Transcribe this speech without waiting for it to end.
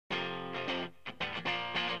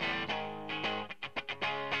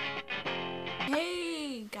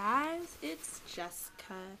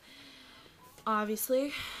Jessica.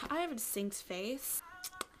 Obviously, I have a distinct face.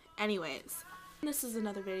 Anyways, this is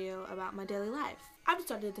another video about my daily life. I've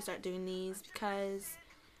decided to start doing these because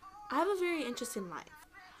I have a very interesting life.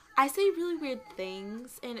 I say really weird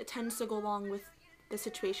things and it tends to go along with the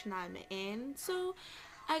situation I'm in, so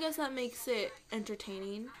I guess that makes it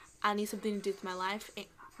entertaining. I need something to do with my life,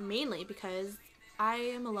 mainly because I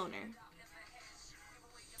am a loner.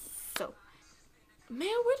 So, man,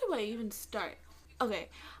 where do I even start? Okay,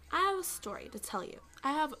 I have a story to tell you.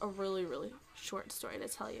 I have a really short story to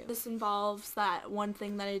tell you. This involves that one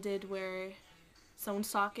thing that I did where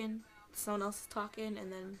someone's talking, someone else is talking,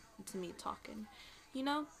 and then it's me talking. You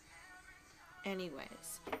know?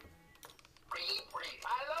 Anyways.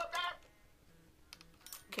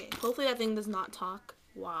 Okay, hopefully that thing does not talk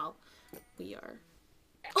while we are...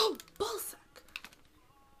 Oh, ballsack!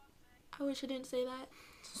 I wish I didn't say that.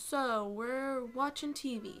 So, we're watching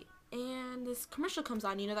TV, and this commercial comes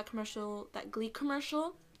on. You know that commercial, that Glee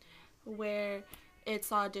commercial, where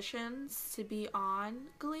it's auditions to be on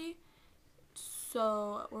Glee?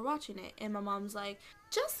 So, we're watching it, and my mom's like,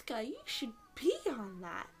 Jessica, you should be on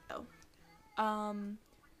that.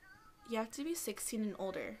 You have to be 16 and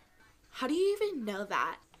older. How do you even know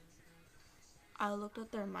that? I looked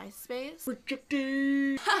at their MySpace.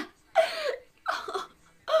 Rejected!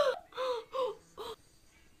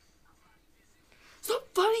 So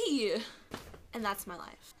funny! And that's my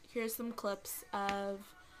life. Here's some clips of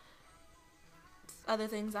other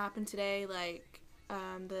things that happened today, like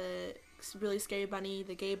the really scary bunny,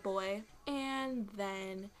 the gay boy, and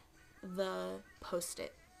then the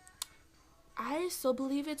post-it. I still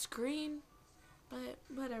believe it's green, but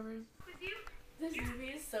whatever. This movie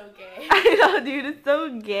is so gay. I know, dude, it's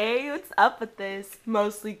so gay. What's up with this?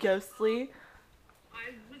 Mostly ghostly.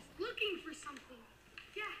 I was looking for something.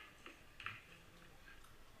 Yeah.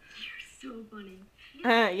 You're so funny.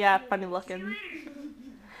 Yeah, funny looking.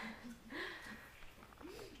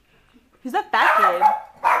 Who's that fat kid?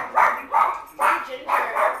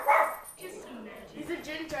 He's a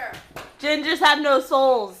ginger. Gingers have no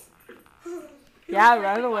souls. Yeah,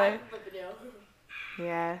 run away.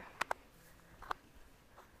 Yeah.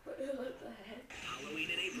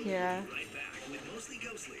 Yeah.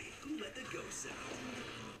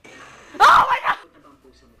 Oh my god!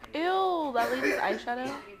 Ew, that lady's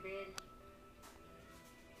eyeshadow.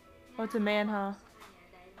 Oh, it's a man, huh?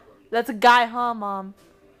 That's a guy, huh, Mom?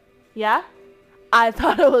 Yeah? I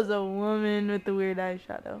thought it was a woman with the weird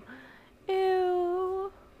eyeshadow.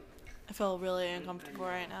 Ew. I feel really uncomfortable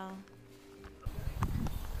right now.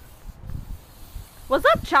 What's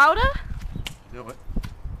up, Chowder? Yeah, what?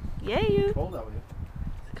 Yeah, you. Cold out with you.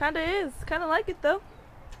 Kinda is. Kinda like it, though.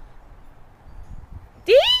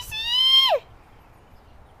 Daisy!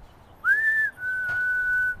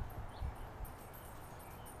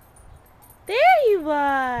 There you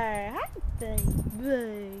are. Hi,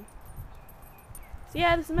 baby. So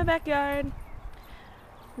yeah, this is my backyard.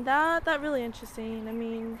 Not that really interesting. I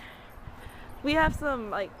mean, we have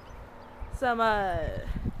some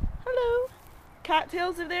hello,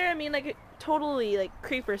 cattails over there. I mean, like totally like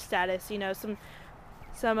creeper status. You know, some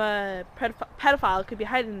pedophile could be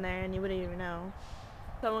hiding in there and you wouldn't even know.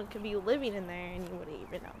 Someone could be living in there and you wouldn't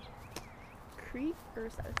even know. Creeper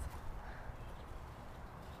status.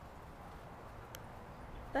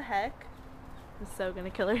 The heck? I'm so gonna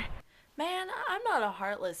kill her. Man, I'm not a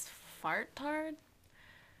heartless fartard.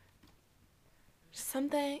 Some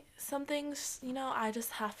things, you know, I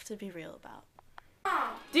just have to be real about.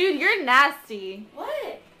 Dude, you're nasty.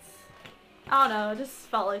 What? I don't know, it just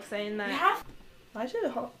felt like saying that. Yeah. I should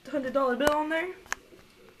have a $100 bill on there.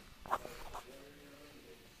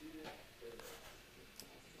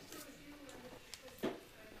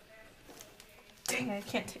 Dang, I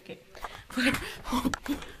can't take it.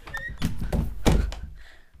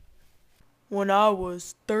 When I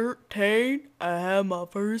was 13, I had my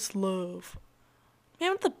first love.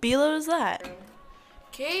 Man, what the beelo is that?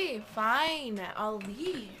 Okay, fine, I'll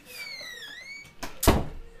leave.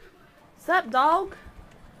 What's up, dog?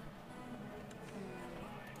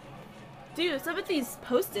 Dude, what's up with these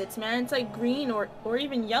post-its, man? It's like green or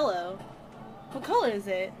even yellow. What color is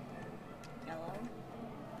it? Yellow.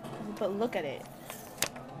 But look at it.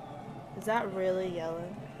 Is that really yellow?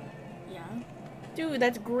 Yeah. Dude,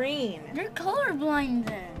 that's green. You're colorblind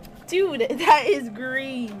then. Dude, that is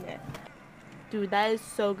green. Dude, that is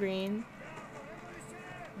so green.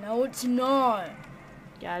 No, it's not.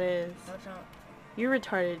 Yeah, it is. No, it's not. You're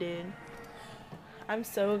retarded, dude. I'm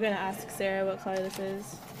so gonna ask Sarah what color this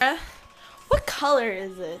is. What color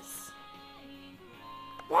is this?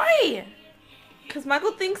 Why? Because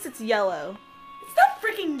Michael thinks it's yellow. It's not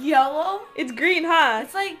freaking yellow. It's green, huh?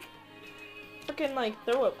 It's like Freaking like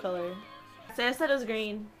throw up color. Sarah said it was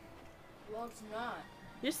green. Well, it's not.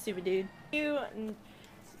 You're stupid, dude.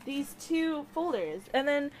 These two folders, and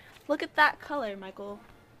then look at that color, Michael.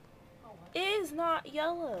 It is not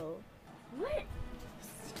yellow. what?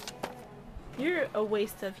 You're a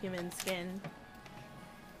waste of human skin.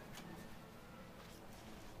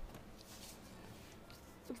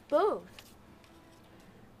 It's both.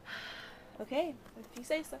 Okay, if you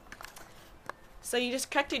say so. So you just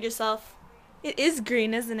corrected yourself. It is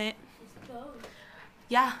green, isn't it? It's both.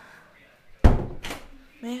 Yeah.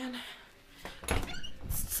 Man.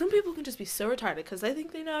 Some people can just be so retarded because they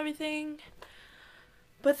think they know everything.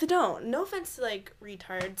 But they don't. No offense to like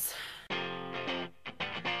retards.